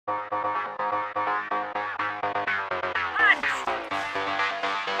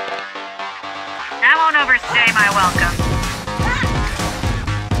won't overstay my welcome.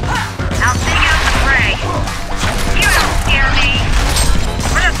 I'll seek out the prey. You don't scare me.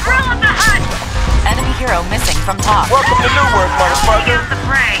 For the thrill of the hunt! Enemy hero missing from top. Welcome to Newerth, motherfucker. I'll seek out the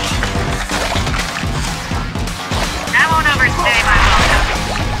prey. That won't overstay my welcome.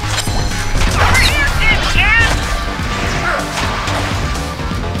 Over here, this cat!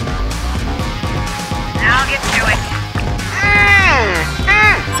 I'll get to it.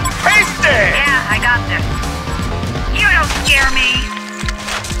 Tasty! Yeah, I got this. You don't scare me.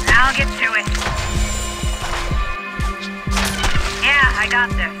 I'll get to it. Yeah, I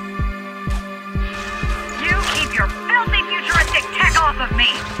got this. You keep your filthy futuristic tech off of me.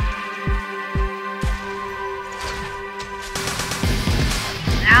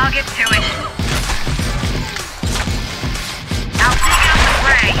 I'll get to it. I'll seek out the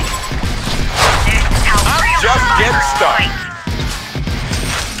prey. This is how real just getting started.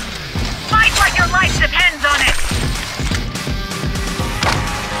 Fight like your life depends on it.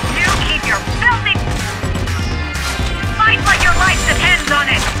 You keep your filthy... Fight like your life depends on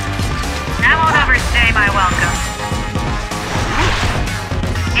it. That won't overstay my welcome.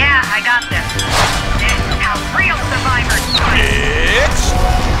 Yeah, I got this. This is how real survivors fight. It's...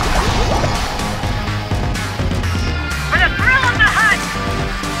 For the thrill of the hunt!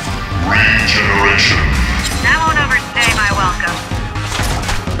 Regeneration. That won't overstay my welcome.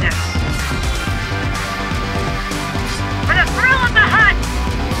 This. For the thrill of the hunt!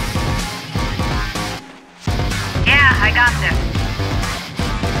 Yeah, I got this.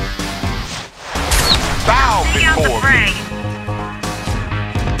 Bow Seek out the before prey. me.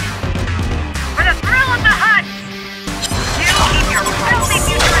 For the thrill of the hunt! You keep your filthy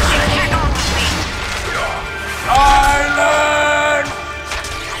futuristic tech off of me! Island!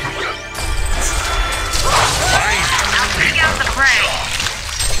 I'll seek out the prey.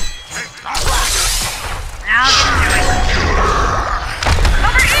 Now get to it.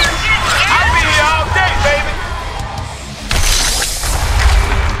 Over here, kid! I'll be here all day, baby.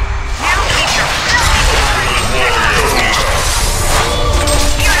 You keep your filthy futuristic tech off of me!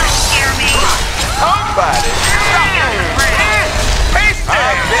 You don't scare me! Somebody. Seek out the prey. Tasty!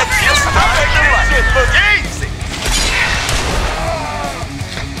 I bet you started to like shit look easy.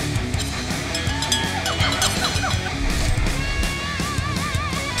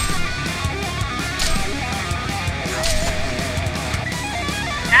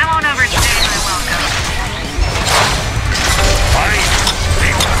 That won't overstay my welcome.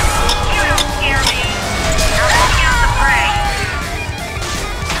 You don't scare me. I'll seek out the prey.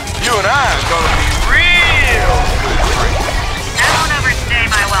 You and I are gonna be real good friends. That won't overstay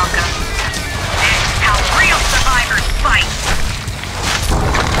my welcome. This is how real survivors fight.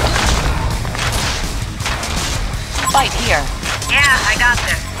 Fight here. Yeah, I got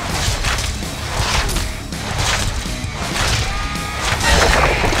this.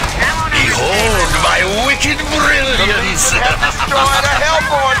 That won't overstay my Behold my wicked brilliance. Have destroyed a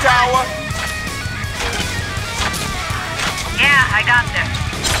Hellborn tower. Yeah, I got this.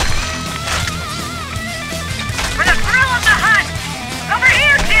 For the thrill of the hunt! Over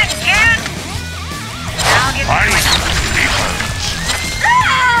here, tin can! I'll get to it.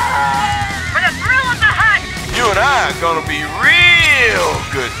 For the thrill of the hunt! You and I are gonna be real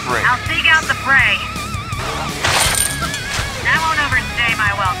good friends. I'll seek out the prey. That won't overstay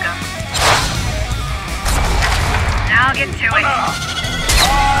my welcome. Now I'll get to it.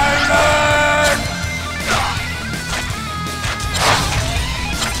 Island!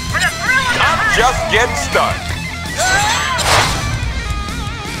 For the thrill of the hunt! Just getting started.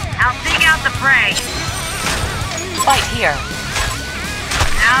 I'll seek out the prey. Fight here.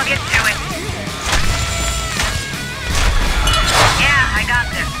 Now I'll get to it. Yeah, I got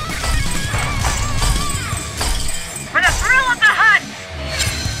this. For the thrill of the hunt!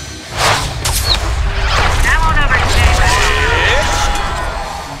 That won't overstay my welcome.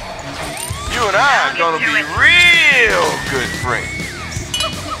 You and I are gonna be real good friends.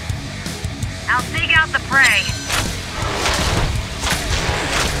 I'll seek out the prey.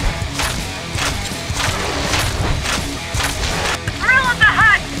 The thrill of the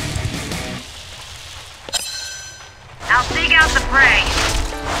hunt! I'll seek out the prey.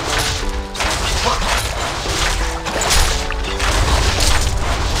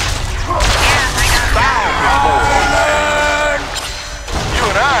 Yeah, I got Bow before me. You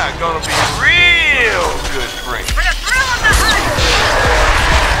and I are gonna be real good friends. For the thrill of the hunt!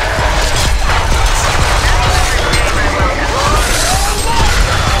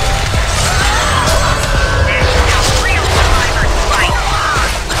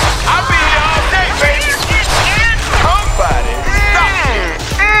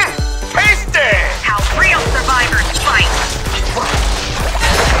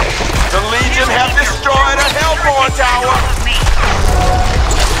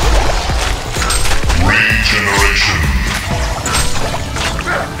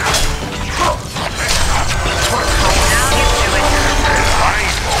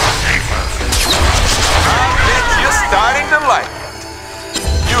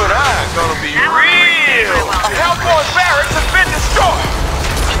 HoN barracks has been destroyed!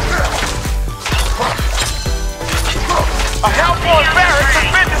 A HoN barracks has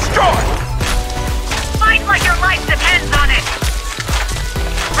been destroyed! Fight like your life depends on it!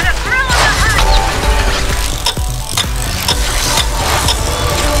 For the thrill of the hunt!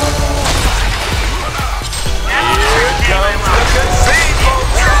 Here comes the gazebo!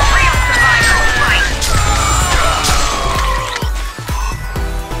 Real survivors fight!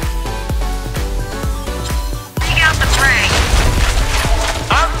 Seek out the prey!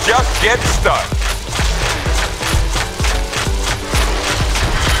 I'm just getting started.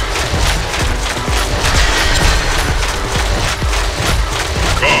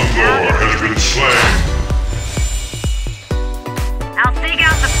 Condor has been slain. I'll seek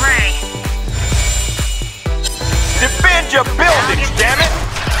out the prey! Defend your buildings, damn it!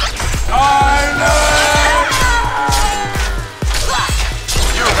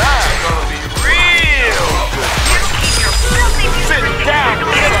 You and I are gonna be real good. Keep your filthy Sit down,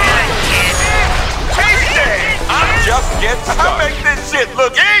 kid! Tasty! I'm just getting started. I make this shit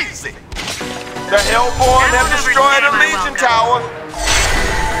look easy. The Hellborn have destroyed a Legion tower.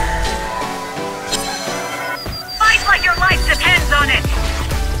 Fight like your life depends on it!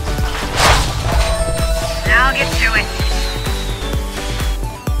 I'll get to it.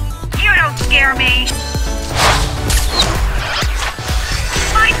 You don't scare me.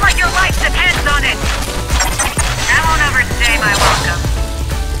 Fight like your life depends on it. That won't overstay my welcome.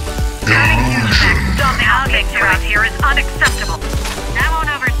 Having you that dumb outfit around here is unacceptable. That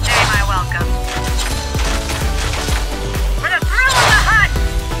won't overstay my welcome. For the thrill of the hunt!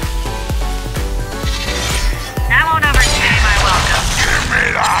 That won't overstay my welcome. Give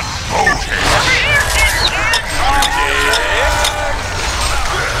me that booty. Over here, kid!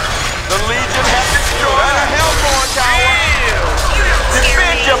 The Legion has destroyed a Hellborn tower.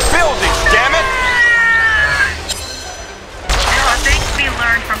 Defend your buildings, damn it! There are things to be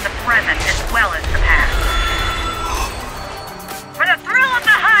learned from the present as well as the past. For the thrill of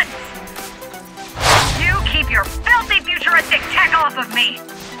the hunt! You keep your filthy futuristic tech off of me!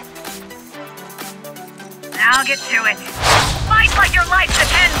 Now get to it. Fight like your life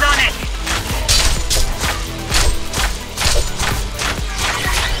depends on it!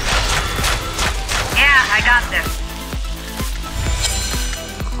 Yeah, I got this.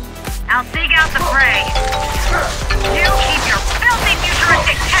 I'll seek out the prey. You keep your filthy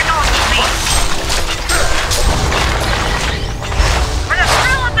futuristic tech off of me! For the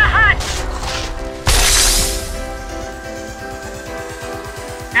thrill of the hunt!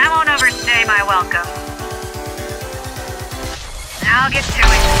 That won't overstay my welcome. Now get to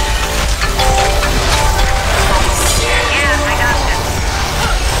it. Yeah, I got this.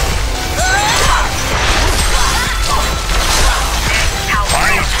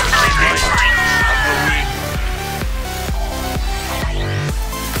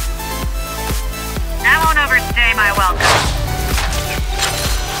 That won't overstay my welcome.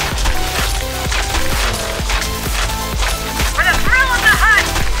 For the thrill of the hunt!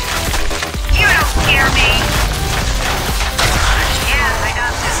 You don't scare me! Yeah, I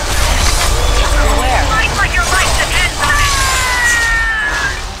got this. Where? Fight like your life depends on it!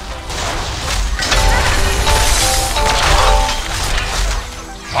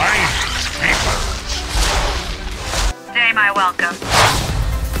 Fine papers. Stay my welcome.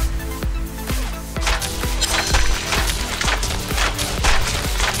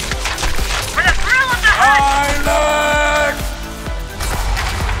 For the thrill of the hunt!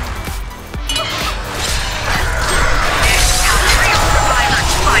 Real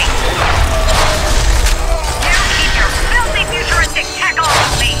survivors fight! You keep your filthy futuristic tech off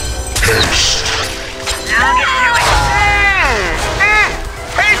of me! Haste. Now get to it!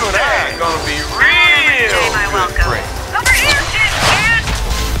 You and I are gonna be real Stay my good welcome. friends. Over here, kid!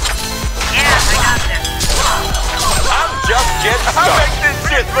 Yeah, I got this. I'm just getting started. I make this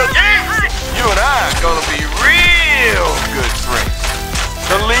shit look easy. You and I are gonna be real good friends.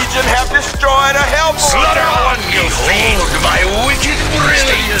 The Legion have destroyed a Hellborn Slaughter tower. one, you fiend! My wicked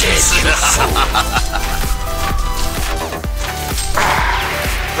brilliance!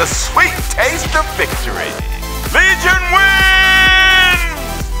 The sweet taste of victory. Legion wins!